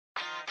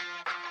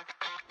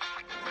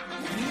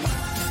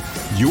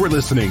You're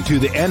listening to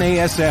the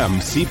NASM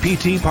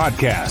CPT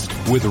Podcast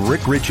with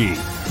Rick Ritchie,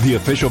 the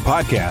official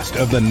podcast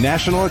of the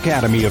National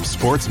Academy of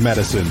Sports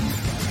Medicine.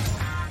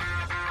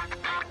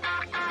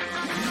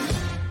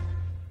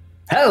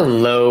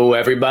 Hello,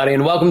 everybody,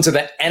 and welcome to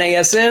the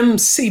NASM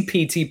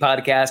CPT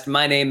Podcast.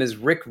 My name is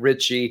Rick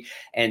Ritchie,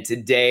 and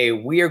today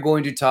we are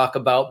going to talk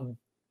about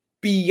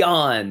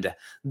beyond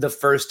the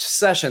first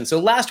session. So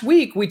last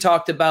week, we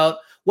talked about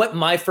what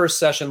my first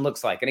session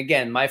looks like. And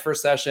again, my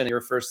first session,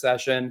 your first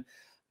session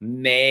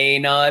may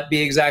not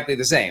be exactly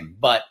the same,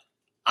 but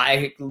I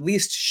at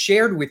least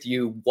shared with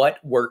you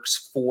what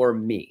works for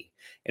me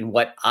and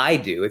what I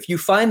do. If you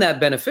find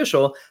that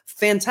beneficial,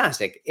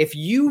 fantastic. If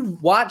you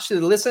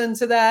listen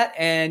to that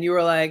and you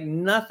were like,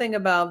 nothing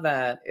about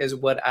that is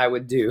what I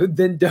would do,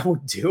 then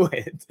don't do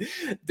it.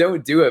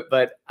 Don't do it.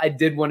 But I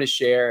did want to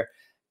share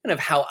kind of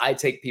how I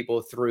take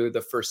people through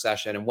the first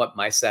session and what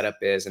my setup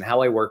is and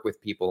how I work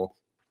with people.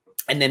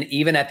 And then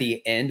even at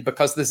the end,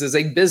 because this is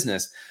a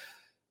business,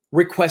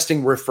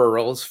 requesting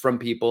referrals from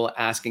people,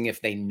 asking if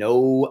they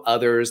know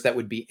others that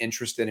would be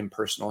interested in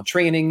personal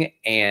training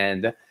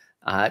and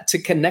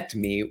to connect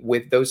me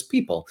with those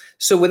people.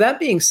 So with that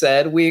being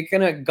said, we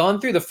kind of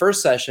gone through the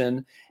first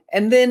session,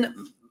 and then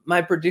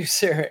my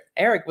producer,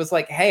 Eric, was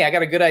like, hey, I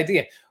got a good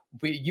idea.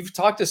 You've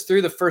talked us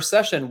through the first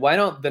session. Why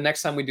don't the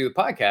next time we do the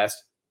podcast,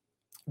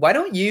 why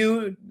don't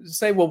you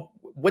say, well,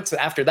 what's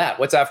after that?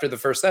 What's after the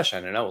first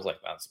session? And I was like,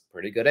 well, that's a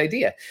pretty good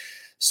idea.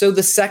 So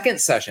the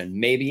second session,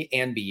 maybe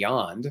and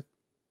beyond,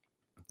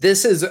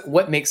 this is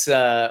what makes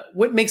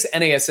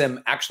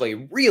NASM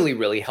actually really,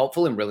 really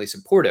helpful and really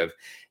supportive.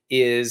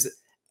 Is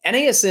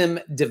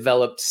NASM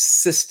developed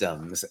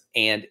systems,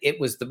 and it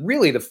was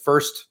really the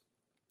first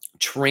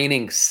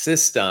training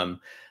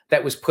system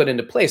that was put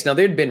into place. Now,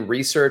 there'd been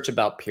research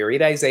about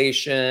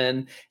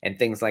periodization and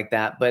things like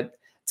that, but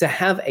to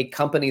have a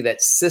company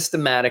that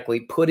systematically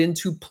put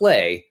into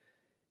play,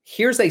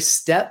 here's a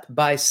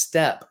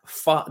step-by-step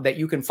that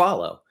you can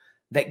follow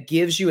that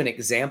gives you an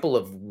example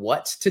of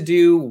what to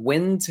do,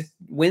 when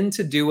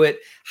to do it,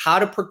 how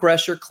to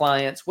progress your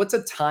clients, what's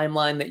a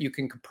timeline that you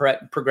can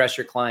progress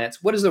your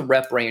clients, what is the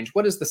rep range,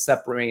 what is the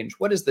step range,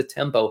 what is the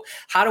tempo,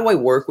 how do I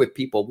work with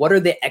people, what are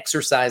the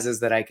exercises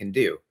that I can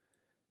do?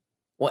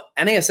 Well,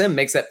 NASM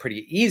makes that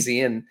pretty easy.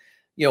 And,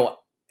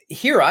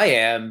 here I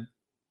am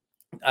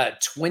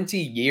 20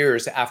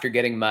 years after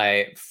getting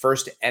my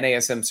first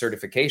NASM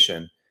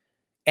certification,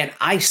 and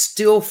I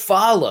still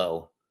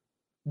follow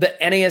the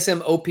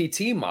NASM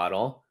OPT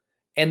model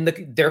and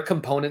their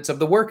components of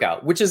the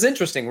workout, which is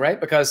interesting, right?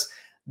 Because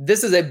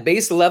this is a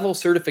base level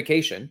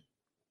certification,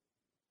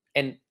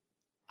 and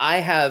I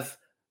have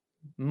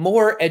far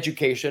more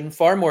education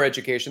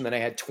than I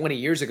had 20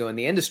 years ago in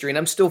the industry, and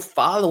I'm still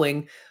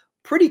following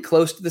pretty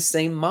close to the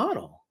same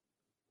model.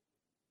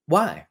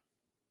 Why?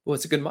 Well,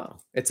 it's a good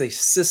model. It's a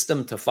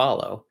system to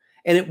follow,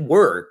 and it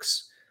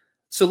works.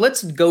 So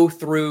let's go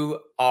through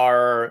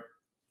our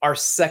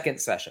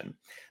second session.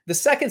 The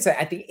second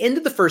at the end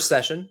of the first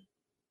session,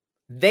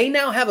 they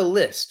now have a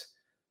list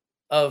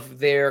of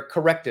their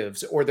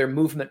correctives or their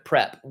movement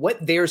prep, what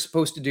they're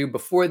supposed to do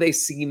before they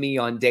see me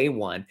on day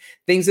one,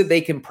 things that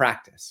they can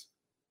practice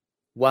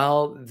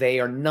while they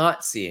are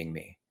not seeing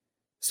me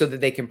so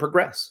that they can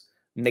progress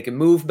and they can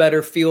move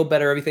better, feel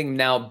better, everything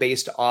now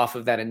based off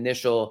of that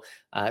initial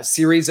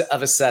series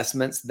of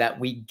assessments that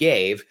we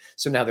gave.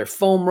 So now they're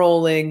foam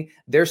rolling,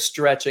 they're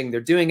stretching,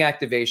 they're doing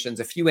activations,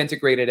 a few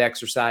integrated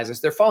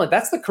exercises, they're following.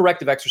 That's the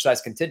corrective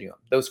exercise continuum,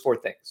 those four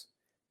things: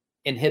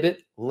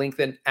 inhibit,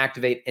 lengthen,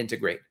 activate,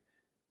 integrate.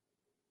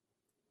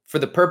 For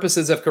the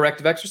purposes of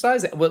corrective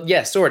exercise, well,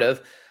 yes, sort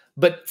of,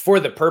 but for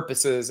the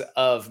purposes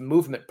of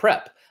movement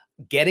prep,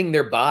 getting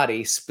their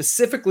body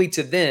specifically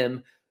to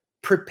them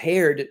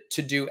prepared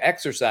to do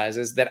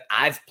exercises that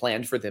I've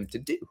planned for them to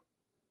do.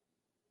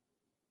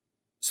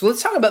 So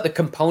let's talk about the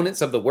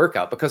components of the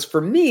workout, because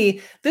for me,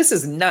 this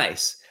is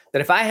nice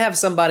that if I have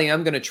somebody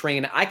I'm going to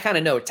train, I kind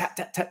of know tap,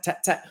 tap, tap,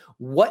 tap, tap,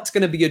 what's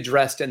going to be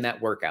addressed in that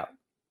workout.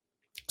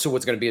 So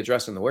what's going to be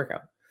addressed in the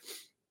workout?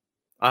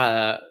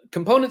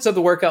 Components of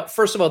the workout.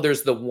 First of all,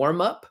 there's the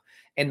warm-up,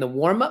 and the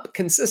warm-up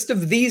consists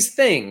of these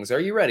things. Are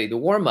you ready? The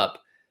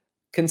warm-up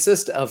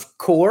consists of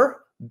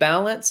core,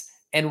 balance,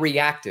 and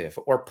reactive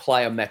or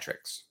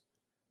plyometrics.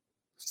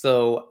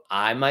 So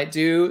I might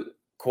do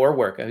core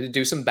work. I would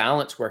do some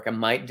balance work. I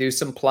might do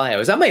some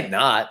plyos. I might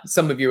not.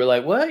 Some of you are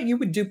like, what? You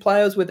would do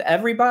plyos with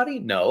everybody?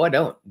 No, I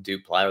don't do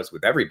plyos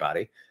with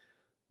everybody,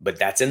 but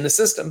that's in the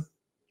system.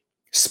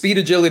 Speed,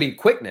 agility,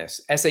 quickness,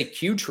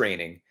 SAQ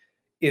training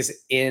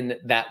is in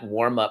that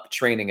warm-up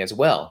training as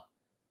well.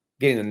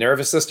 Getting the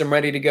nervous system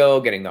ready to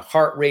go, getting the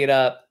heart rate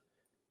up,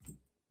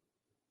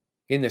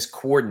 in this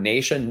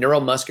coordination,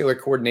 neuromuscular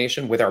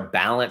coordination with our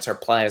balance, our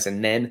plyos,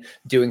 and then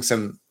doing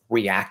some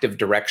reactive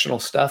directional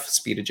stuff,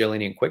 speed,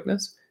 agility, and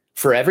quickness.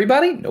 For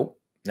everybody? Nope.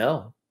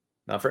 No,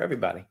 not for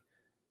everybody.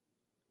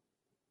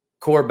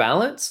 Core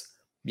balance?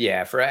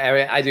 Yeah,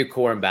 I do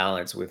core and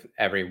balance with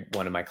every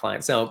one of my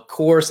clients. Now,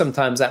 core,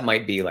 sometimes that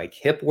might be like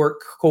hip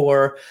work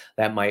core.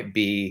 That might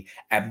be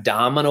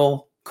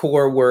abdominal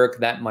core work.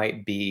 That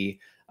might be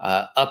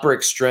upper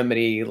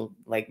extremity,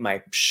 like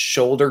my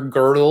shoulder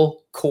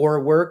girdle core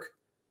work.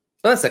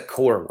 So that's a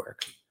core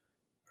work,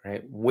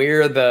 right?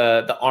 Where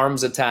the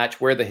arms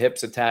attach, where the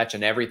hips attach,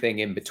 and everything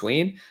in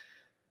between.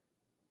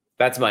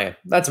 That's my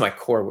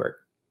core work.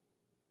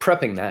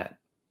 Prepping that.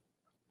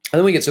 And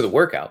then we get to the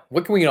workout.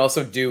 What can we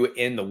also do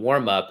in the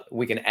warm-up?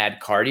 We can add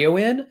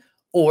cardio in,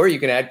 or you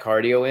can add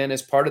cardio in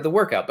as part of the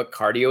workout. But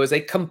cardio is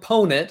a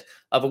component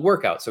of a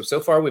workout. So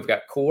far we've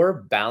got core,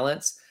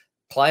 balance,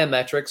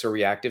 plyometrics or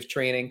reactive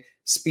training,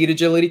 speed,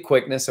 agility,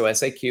 quickness, so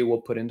SAQ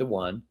we'll put into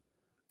one,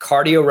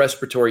 cardio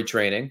respiratory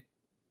training.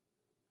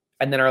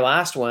 And then our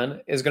last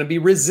one is going to be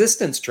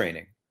resistance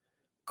training.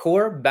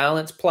 Core,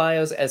 balance,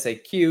 plyos,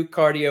 SAQ,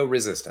 cardio,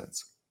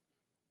 resistance.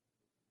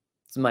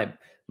 It's my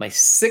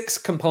 6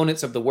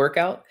 components of the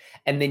workout.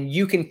 And then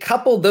you can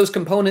couple those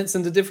components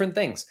into different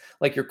things.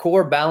 Like your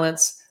core,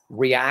 balance,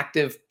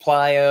 reactive,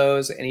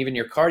 plyos, and even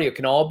your cardio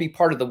can all be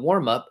part of the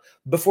warm-up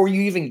before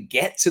you even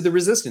get to the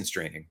resistance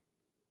training.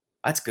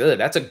 That's good.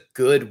 That's a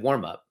good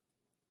warm-up.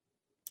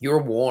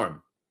 You're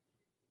warm.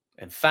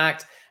 In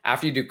fact,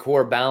 after you do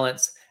core,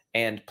 balance,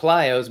 and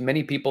plyos,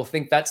 many people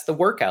think that's the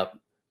workout.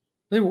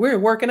 We're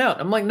working out.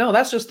 I'm like, no,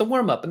 that's just the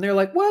warm-up. And they're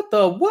like, what?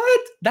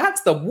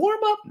 That's the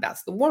warm-up?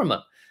 That's the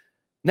warm-up.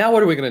 Now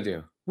what are we going to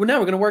do? Well, now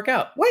we're going to work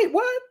out. Wait,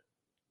 what?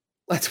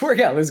 Let's work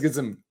out. Let's get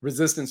some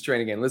resistance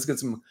training in. Let's get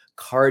some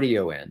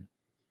cardio in.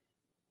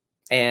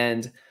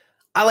 And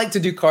I like to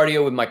do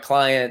cardio with my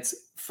clients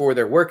for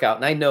their workout.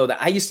 And I know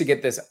that I used to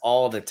get this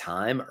all the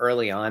time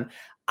early on.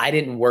 I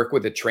didn't work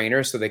with a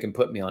trainer so they can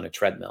put me on a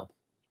treadmill.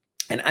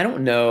 And I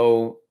don't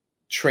know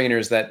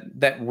trainers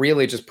that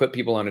really just put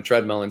people on a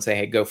treadmill and say,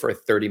 hey, go for a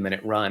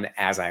 30-minute run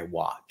as I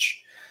watch.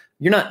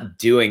 You're not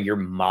doing your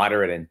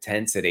moderate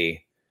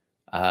intensity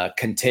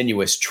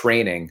continuous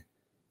training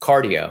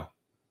cardio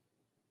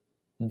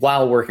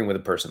while working with a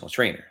personal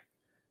trainer.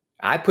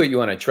 I put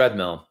you on a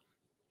treadmill,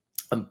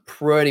 I'm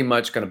pretty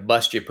much going to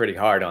bust you pretty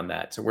hard on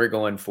that. So we're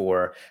going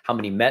for how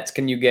many METs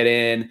can you get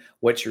in?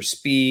 What's your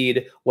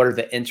speed? What are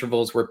the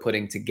intervals we're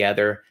putting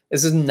together?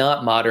 This is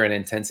not moderate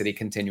intensity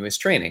continuous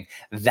training.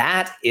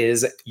 That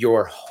is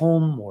your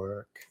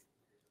homework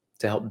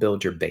to help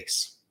build your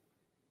base.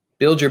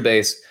 Build your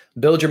base,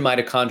 build your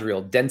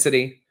mitochondrial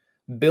density,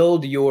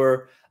 build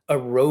your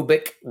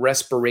aerobic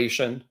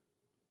respiration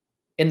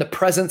in the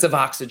presence of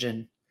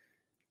oxygen,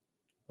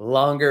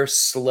 longer,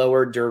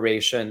 slower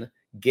duration.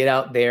 Get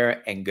out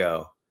there and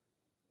go.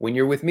 When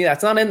you're with me,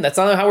 that's not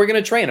how we're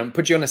going to train. I'm going to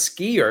put you on a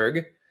ski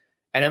erg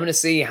and I'm going to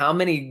see how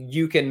many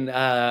you can,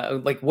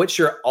 what's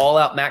your all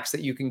out max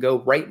that you can go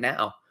right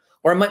now?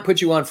 Or I might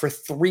put you on for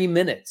 3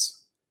 minutes.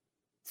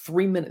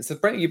 3 minutes.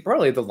 It's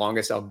probably the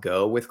longest I'll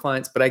go with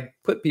clients, but I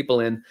put people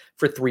in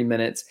for 3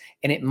 minutes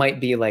and it might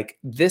be like,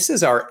 this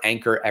is our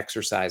anchor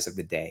exercise of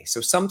the day.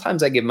 So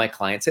sometimes I give my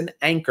clients an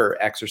anchor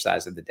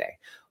exercise of the day.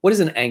 What is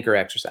an anchor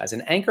exercise?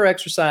 An anchor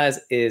exercise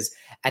is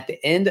at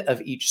the end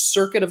of each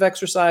circuit of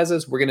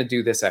exercises, we're going to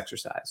do this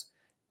exercise.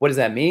 What does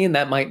that mean?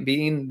 That might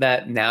mean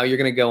that now you're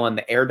going to go on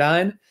the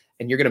Airdyne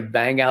and you're going to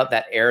bang out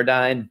that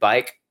Airdyne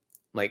bike,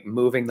 like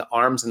moving the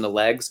arms and the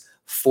legs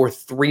for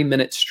 3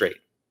 minutes straight.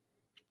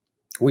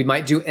 We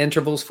might do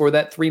intervals for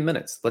that 3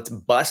 minutes. Let's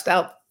bust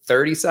out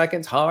 30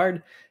 seconds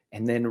hard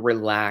and then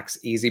relax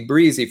easy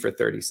breezy for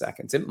 30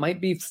 seconds. It might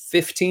be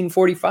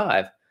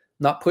 15:45,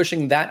 not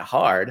pushing that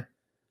hard.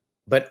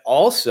 But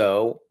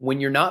also, when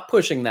you're not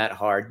pushing that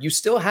hard, you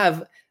still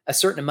have a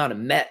certain amount of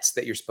METs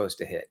that you're supposed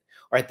to hit.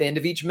 Or at the end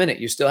of each minute,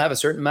 you still have a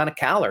certain amount of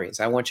calories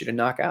I want you to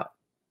knock out.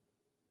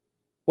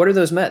 What are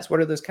those METs? What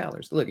are those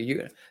calories? Look,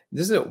 this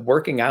is a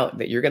working out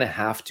that you're going to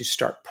have to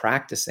start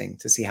practicing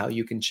to see how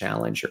you can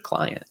challenge your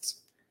clients.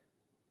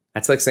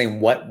 That's like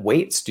saying, what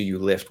weights do you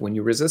lift when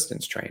you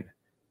resistance train?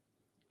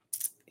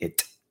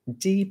 It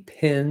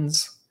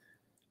depends.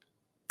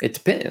 It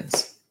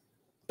depends.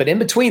 But in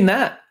between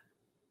that,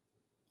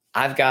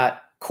 I've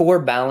got core,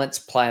 balance,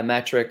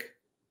 plyometric,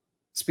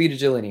 speed,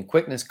 agility, and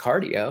quickness,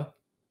 cardio,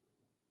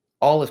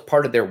 all as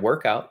part of their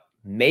workout,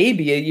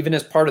 maybe even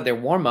as part of their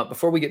warm-up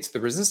before we get to the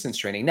resistance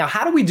training. Now,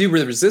 how do we do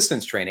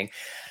resistance training?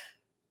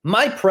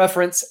 My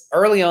preference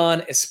early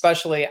on,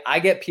 especially, I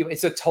get people,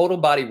 it's a total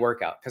body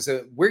workout because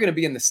we're going to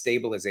be in the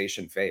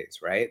stabilization phase,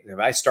 right? If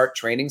I start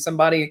training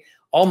somebody,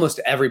 almost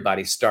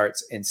everybody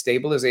starts in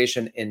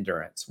stabilization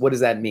endurance. What does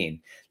that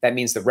mean? That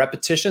means the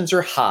repetitions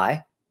are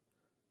high.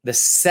 The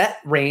set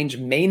range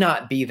may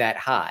not be that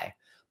high,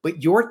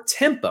 but your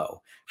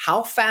tempo,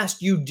 how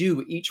fast you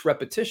do each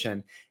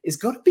repetition, is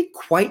going to be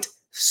quite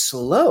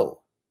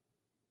slow.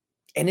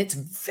 And it's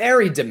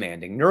very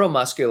demanding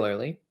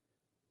neuromuscularly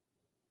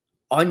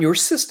on your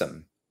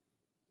system.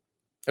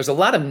 There's a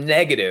lot of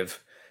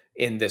negative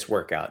in this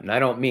workout, and I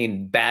don't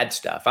mean bad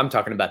stuff. I'm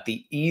talking about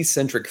the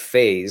eccentric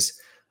phase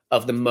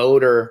of the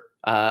motor,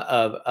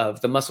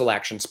 of the muscle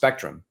action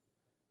spectrum.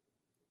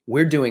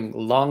 We're doing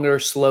longer,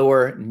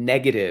 slower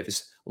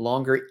negatives,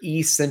 longer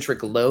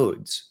eccentric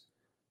loads,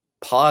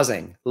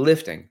 pausing,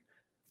 lifting,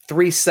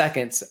 3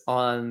 seconds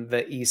on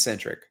the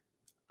eccentric.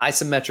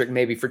 isometric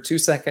maybe for 2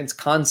 seconds,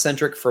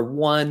 concentric for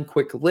 1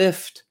 quick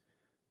lift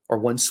or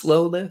 1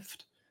 slow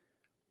lift.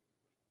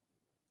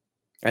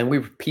 And we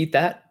repeat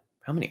that,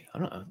 how many? I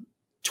don't know,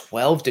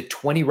 12 to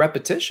 20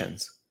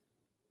 repetitions.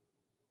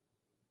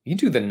 You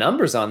do the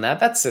numbers on that.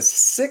 That's a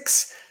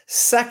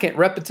 6-second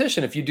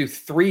repetition. If you do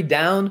 3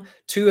 down,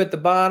 2 at the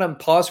bottom,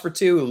 pause for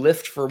 2,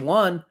 lift for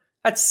 1,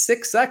 that's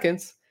 6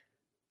 seconds.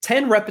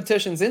 10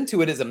 repetitions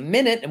into it is a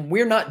minute, and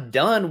we're not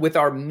done with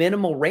our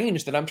minimal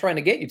range that I'm trying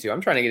to get you to.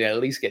 I'm trying to at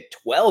least get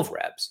 12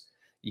 reps.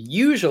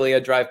 Usually I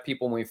drive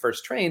people when we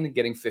first train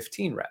getting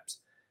 15 reps.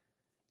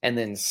 And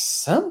then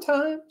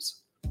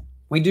sometimes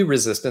we do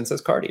resistance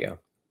as cardio.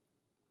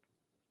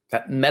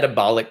 That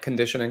metabolic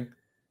conditioning.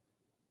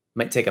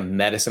 Might take a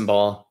medicine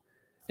ball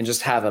and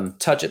just have them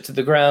touch it to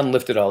the ground,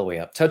 lift it all the way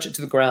up. Touch it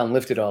to the ground,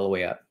 lift it all the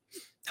way up.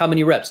 How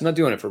many reps? I'm not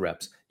doing it for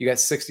reps. You got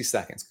 60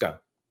 seconds. Go.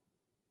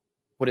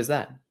 What is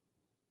that?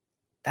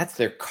 That's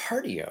their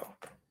cardio.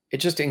 It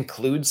just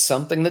includes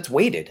something that's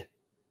weighted.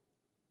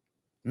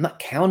 I'm not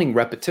counting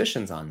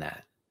repetitions on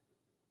that.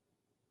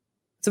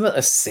 It's about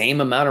the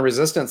same amount of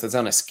resistance that's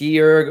on a ski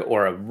erg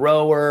or a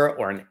rower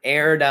or an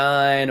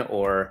Airdyne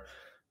or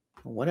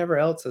whatever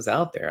else is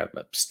out there.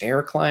 A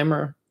stair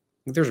climber.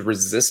 There's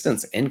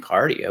resistance in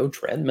cardio,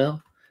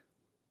 treadmill,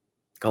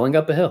 going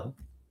up a hill.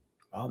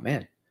 Oh,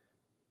 man.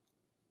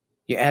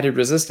 You added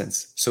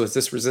resistance. So is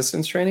this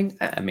resistance training?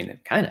 I mean,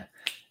 it's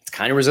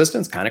kind of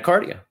resistance, kind of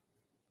cardio.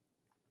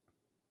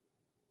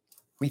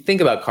 We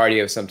think about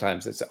cardio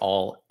sometimes, it's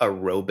all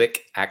aerobic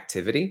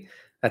activity.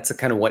 That's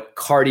kind of what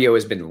cardio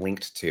has been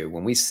linked to.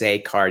 When we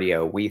say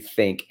cardio, we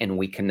think and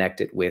we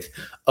connect it with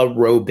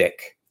aerobic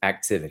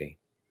activity.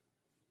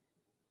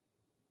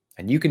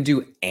 And you can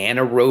do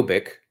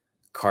anaerobic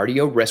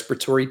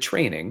cardiorespiratory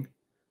training,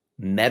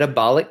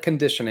 metabolic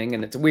conditioning,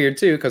 and it's weird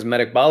too because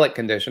metabolic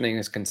conditioning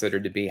is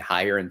considered to be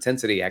higher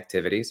intensity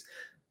activities,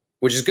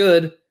 which is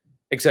good,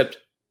 except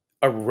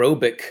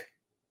aerobic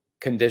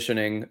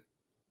conditioning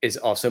is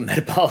also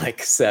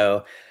metabolic.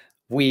 So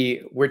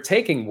we're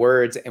taking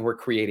words and we're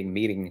creating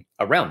meaning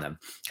around them,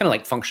 kind of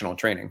like functional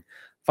training.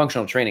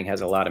 Functional training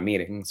has a lot of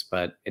meanings,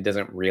 but it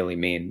doesn't really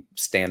mean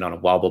stand on a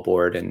wobble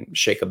board and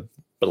shake a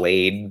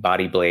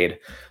body blade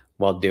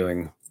while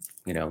doing,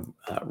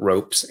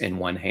 ropes in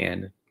one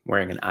hand,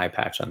 wearing an eye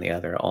patch on the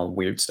other, all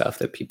weird stuff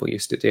that people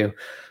used to do.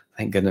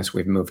 Thank goodness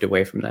we've moved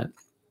away from that.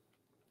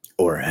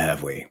 Or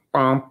have we?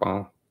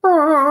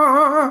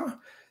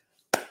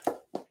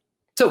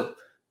 So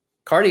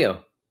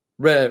cardio,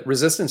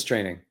 resistance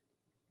training,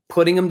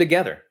 putting them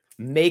together,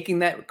 making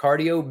that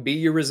cardio be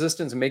your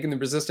resistance, making the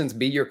resistance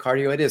be your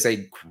cardio. It is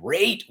a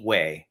great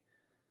way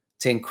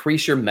to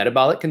increase your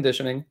metabolic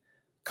conditioning,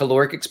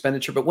 caloric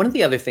expenditure. But one of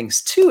the other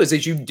things too is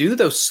as you do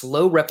those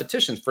slow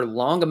repetitions for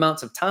long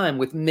amounts of time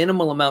with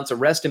minimal amounts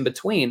of rest in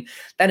between,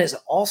 that is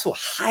also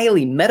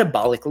highly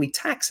metabolically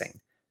taxing.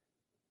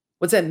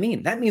 What's that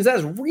mean? That means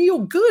that's real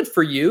good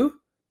for you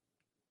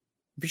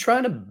if you're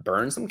trying to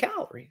burn some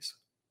calories.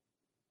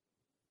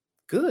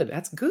 Good.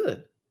 That's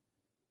good.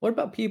 What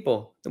about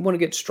people that want to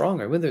get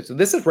stronger? So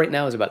this is right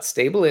now is about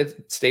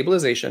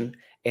stabilization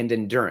and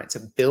endurance,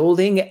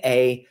 building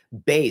a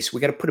base.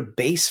 We got to put a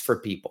base for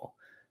people.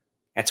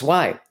 That's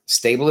why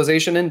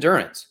stabilization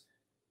endurance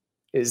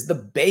is the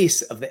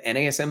base of the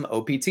NASM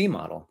OPT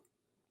model.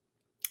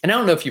 And I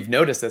don't know if you've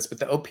noticed this, but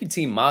the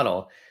OPT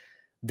model,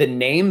 the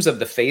names of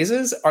the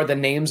phases are the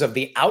names of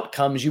the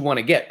outcomes you want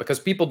to get because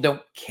people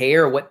don't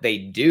care what they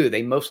do.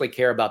 They mostly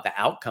care about the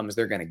outcomes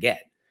they're going to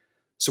get.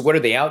 So what are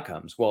the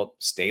outcomes? Well,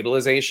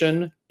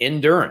 stabilization,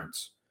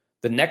 endurance.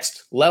 The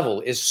next level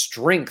is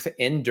strength,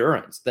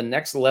 endurance. The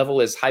next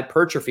level is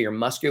hypertrophy or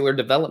muscular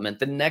development.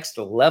 The next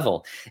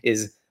level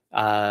is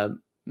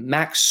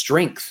max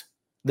strength.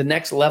 The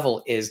next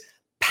level is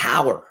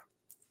power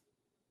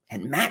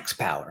and max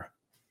power.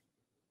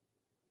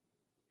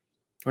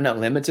 We're not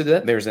limited to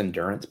that. There's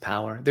endurance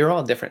power. There are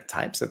all different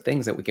types of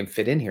things that we can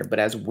fit in here. But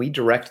as we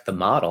direct the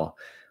model,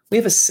 we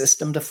have a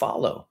system to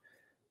follow.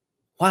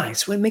 Why?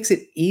 So it makes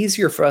it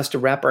easier for us to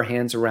wrap our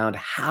hands around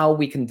how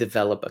we can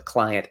develop a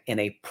client in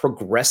a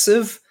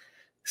progressive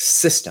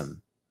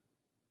system,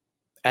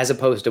 as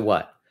opposed to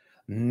what?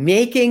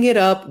 Making it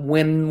up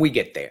when we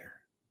get there.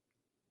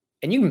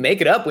 And you can make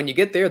it up when you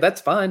get there.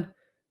 That's fine.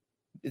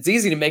 It's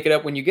easy to make it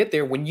up when you get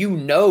there. When you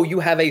know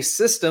you have a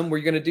system where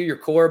you're going to do your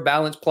core,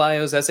 balance,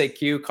 plyos,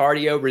 SAQ,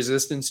 cardio,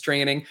 resistance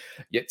training.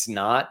 It's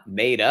not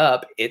made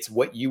up. It's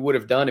what you would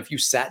have done if you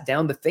sat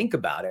down to think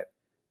about it.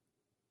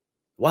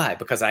 Why?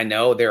 Because I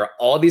know there are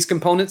all these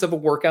components of a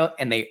workout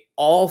and they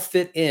all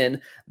fit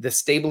in the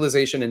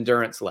stabilization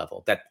endurance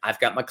level that I've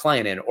got my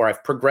client in, or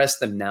I've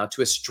progressed them now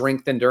to a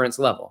strength endurance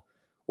level.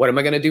 What am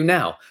I going to do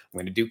now? I'm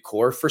going to do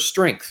core for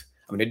strength.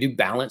 I'm going to do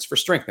balance for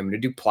strength. I'm going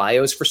to do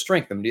plyos for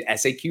strength. I'm going to do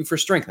SAQ for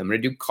strength. I'm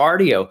going to do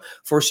cardio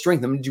for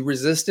strength. I'm going to do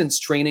resistance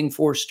training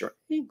for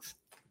strength.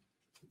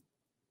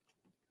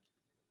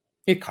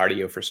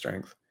 Cardio for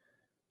strength.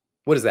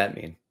 What does that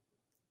mean?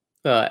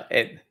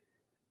 In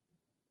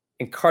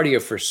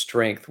cardio for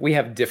strength, we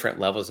have different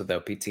levels of the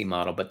OPT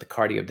model, but the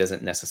cardio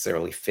doesn't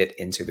necessarily fit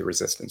into the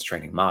resistance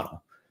training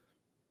model.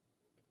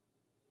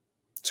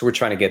 So we're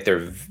trying to get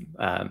their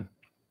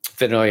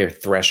familiar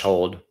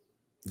threshold,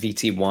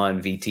 VT1,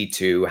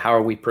 VT2. How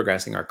are we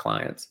progressing our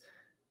clients?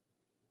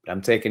 But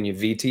I'm taking you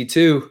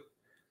VT2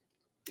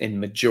 in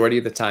majority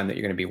of the time that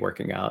you're going to be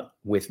working out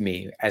with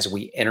me as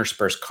we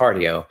intersperse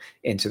cardio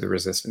into the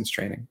resistance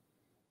training.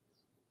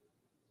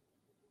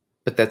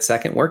 But that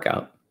second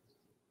workout,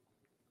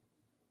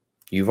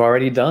 you've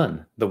already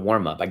done the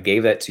warm-up. I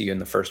gave that to you in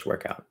the first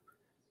workout.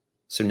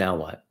 So now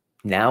what?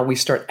 Now we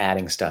start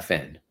adding stuff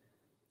in.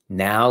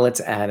 Now let's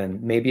add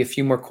in maybe a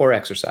few more core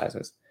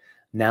exercises.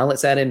 Now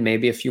let's add in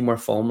maybe a few more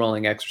foam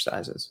rolling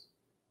exercises,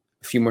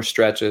 a few more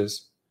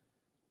stretches,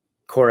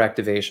 core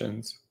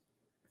activations.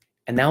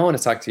 And now I want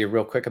to talk to you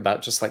real quick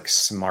about just like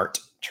SMART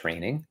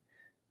training,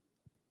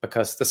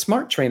 because the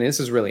SMART training, this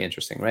is really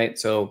interesting, right?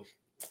 So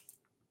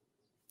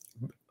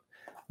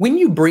when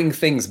you bring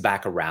things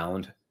back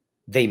around,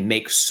 they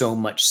make so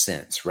much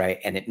sense, right?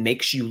 And it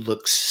makes you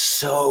look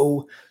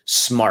so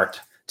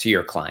smart to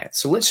your clients.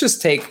 So let's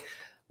just take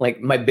like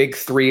my big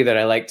three that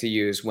I like to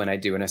use when I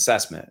do an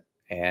assessment.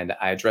 And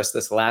I addressed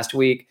this last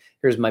week.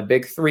 Here's my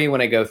big three when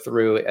I go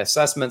through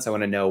assessments. I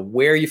want to know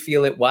where you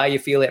feel it, why you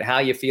feel it, how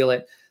you feel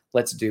it.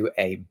 Let's do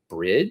a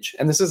bridge.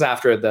 And this is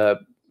after the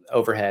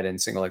overhead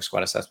and single leg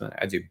squat assessment.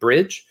 I do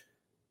bridge,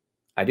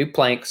 I do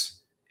planks,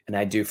 and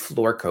I do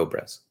floor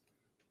cobras.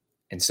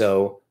 And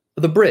so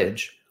the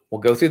bridge,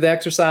 we'll go through the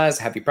exercise,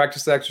 have you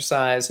practice the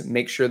exercise,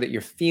 make sure that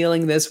you're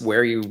feeling this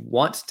where you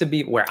want to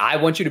be, where I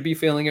want you to be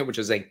feeling it, which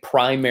is a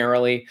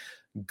primarily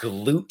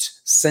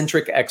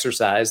glute-centric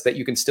exercise that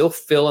you can still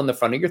feel in the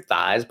front of your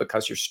thighs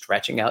because you're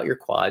stretching out your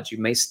quads. You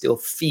may still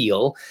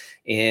feel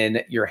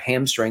in your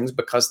hamstrings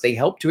because they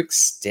help to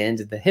extend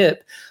the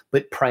hip,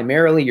 but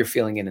primarily you're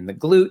feeling it in the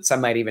glutes. I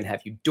might even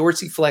have you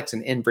dorsiflex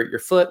and invert your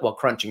foot while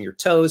crunching your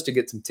toes to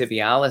get some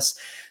tibialis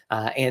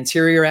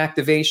anterior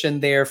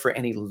activation there for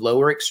any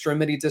lower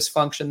extremity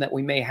dysfunction that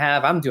we may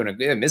have. I'm doing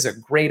this is a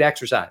great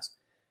exercise.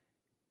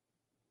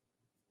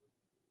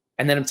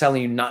 And then I'm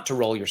telling you not to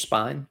roll your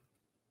spine.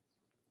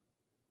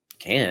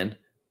 Can.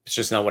 It's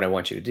just not what I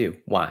want you to do.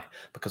 Why?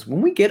 Because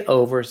when we get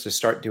over to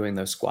start doing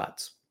those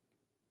squats,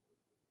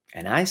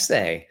 and I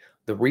say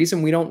the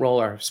reason we don't roll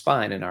our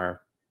spine in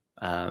our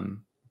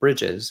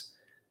bridges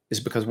is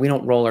because we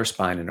don't roll our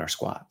spine in our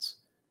squats.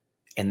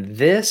 And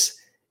this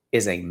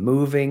is a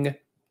moving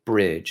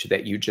bridge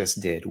that you just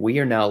did. We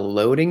are now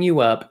loading you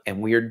up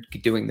and we are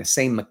doing the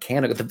same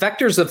mechanical. The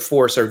vectors of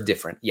force are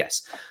different,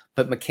 yes,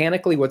 but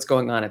mechanically what's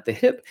going on at the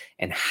hip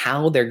and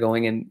how they're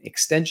going in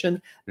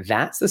extension,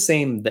 that's the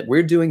same, that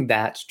we're doing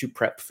that to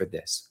prep for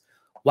this.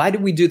 Why do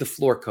we do the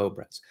floor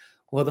cobras?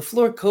 Well, the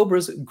floor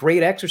cobras,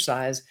 great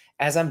exercise.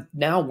 As I'm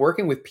now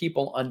working with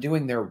people on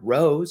doing their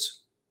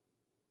rows,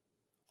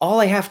 all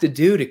I have to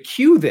do to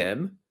cue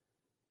them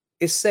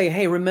is say,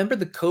 hey, remember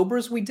the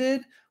cobras we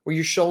did where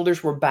your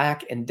shoulders were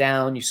back and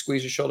down, you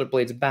squeeze your shoulder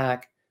blades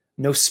back,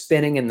 no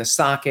spinning in the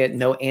socket,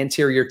 no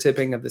anterior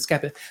tipping of the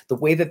scapula. The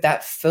way that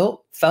that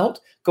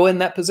felt, go in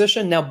that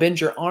position. Now bend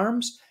your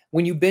arms.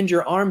 When you bend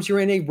your arms, you're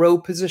in a row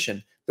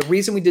position. The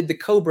reason we did the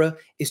cobra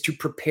is to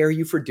prepare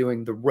you for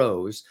doing the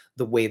rows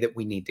the way that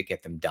we need to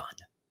get them done.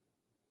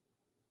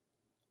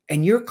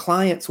 And your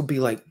clients will be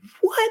like,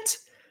 what?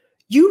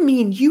 You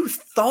mean you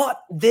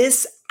thought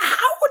this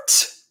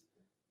out?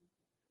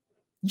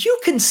 You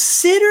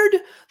considered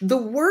the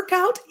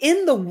workout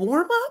in the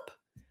warm-up?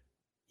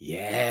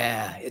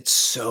 Yeah, it's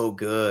so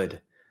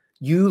good.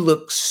 You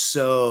look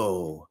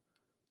so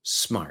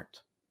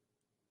smart.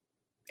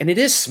 And it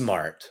is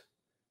smart.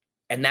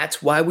 And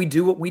that's why we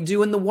do what we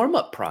do in the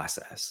warm-up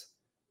process.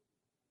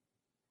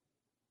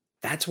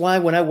 That's why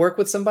when I work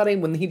with somebody,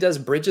 when he does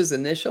bridges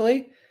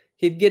initially,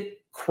 he'd get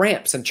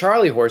cramps and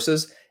Charlie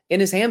horses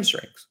in his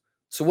hamstrings.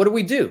 So what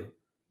do?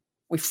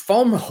 We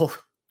foam roll.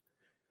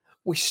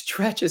 We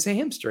stretch his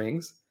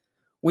hamstrings.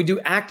 We do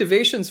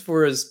activations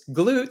for his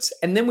glutes,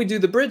 and then we do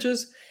the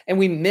bridges, and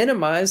we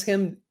minimize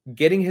him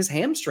getting his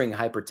hamstring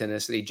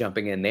hypertonicity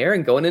jumping in there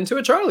and going into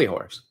a Charlie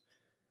horse.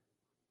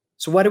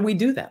 So why did we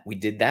do that? We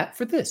did that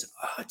for this.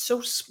 Oh, it's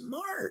so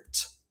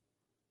smart.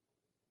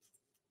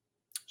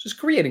 Just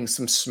creating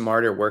some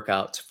smarter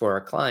workouts for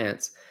our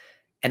clients.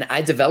 And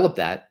I developed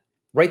that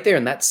right there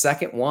in that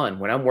second one.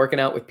 When I'm working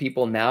out with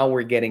people, now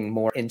we're getting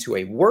more into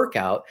a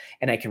workout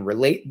and I can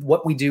relate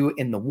what we do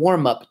in the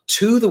warm-up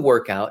to the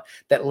workout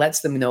that lets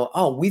them know,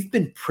 oh, we've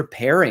been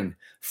preparing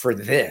for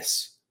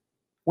this.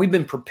 We've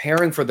been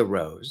preparing for the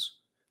rows.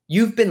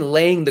 You've been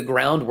laying the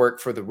groundwork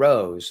for the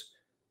rows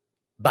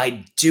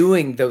by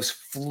doing those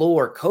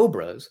floor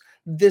cobras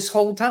this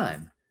whole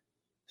time.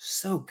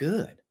 So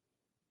good.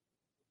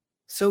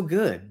 So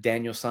good,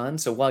 Daniel-san.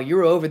 So while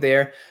you're over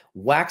there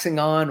waxing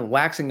on,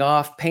 waxing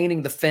off,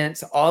 painting the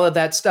fence, all of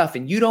that stuff,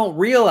 and you don't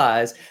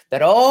realize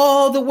that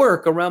all the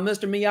work around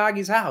Mr.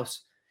 Miyagi's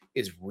house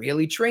is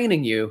really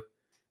training you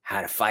how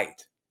to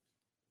fight.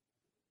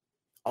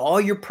 All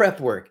your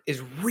prep work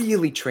is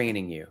really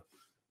training you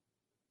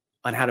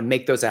on how to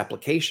make those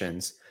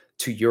applications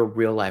to your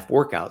real life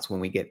workouts when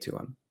we get to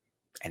them.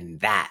 And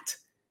that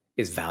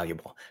is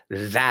valuable.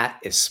 That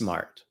is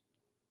smart.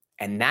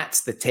 And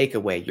that's the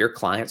takeaway your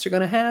clients are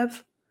going to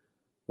have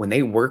when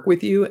they work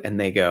with you and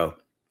they go,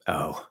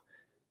 oh,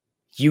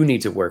 you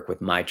need to work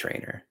with my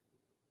trainer.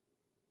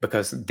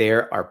 Because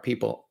there are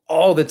people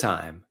all the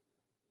time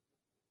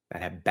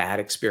that have bad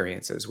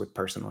experiences with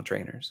personal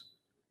trainers.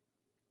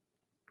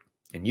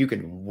 And you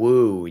can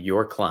woo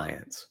your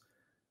clients,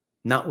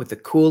 not with the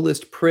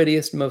coolest,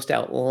 prettiest, most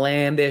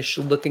outlandish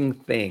looking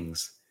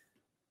things,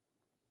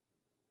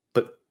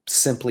 but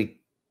simply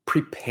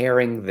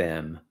preparing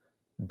them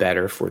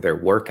better for their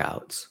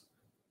workouts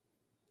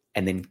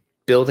and then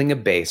building a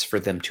base for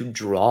them to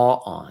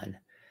draw on.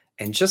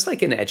 And just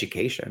like in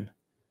education,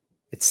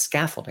 it's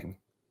scaffolding.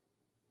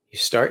 You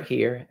start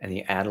here and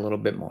you add a little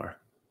bit more.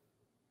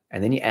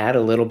 And then you add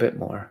a little bit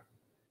more.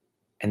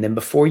 And then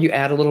before you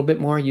add a little bit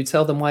more, you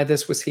tell them why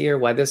this was here,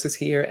 why this is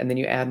here, and then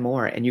you add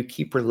more. And you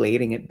keep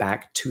relating it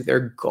back to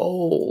their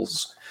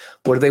goals.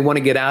 What do they want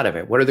to get out of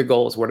it? What are their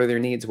goals? What are their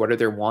needs? What are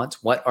their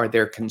wants? What are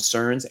their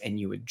concerns? And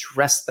you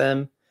address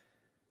them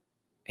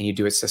and you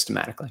do it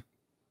systematically.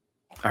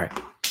 All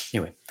right.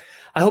 Anyway,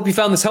 I hope you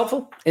found this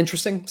helpful,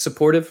 interesting,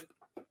 supportive.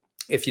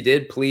 If you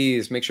did,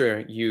 please make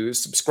sure you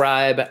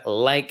subscribe,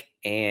 like,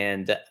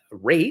 and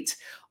rate.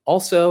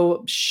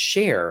 Also,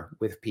 share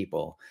with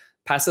people.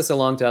 Pass this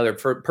along to other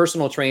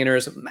personal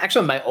trainers.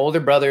 Actually, my older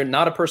brother,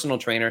 not a personal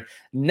trainer,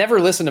 never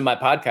listened to my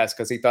podcast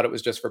because he thought it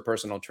was just for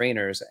personal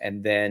trainers.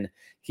 And then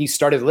he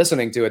started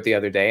listening to it the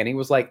other day and he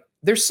was like,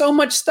 there's so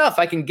much stuff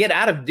I can get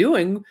out of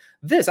doing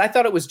this. I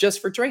thought it was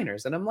just for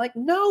trainers. And I'm like,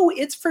 no,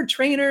 it's for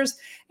trainers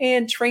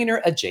and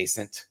trainer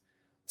adjacent.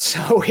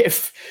 So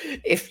if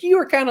you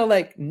are kind of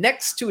like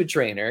next to a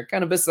trainer,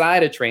 kind of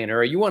beside a trainer,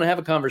 or you want to have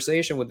a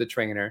conversation with the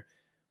trainer,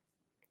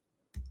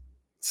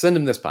 send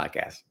them this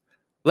podcast.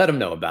 Let them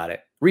know about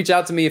it. Reach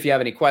out to me if you have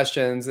any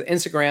questions.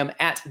 Instagram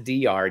at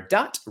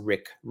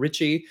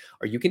dr.rickritchie,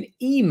 or you can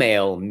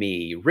email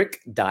me,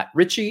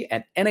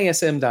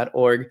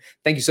 rick.ritchie@nasm.org.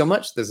 Thank you so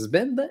much. This has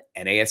been the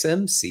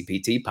NASM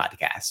CPT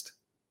Podcast.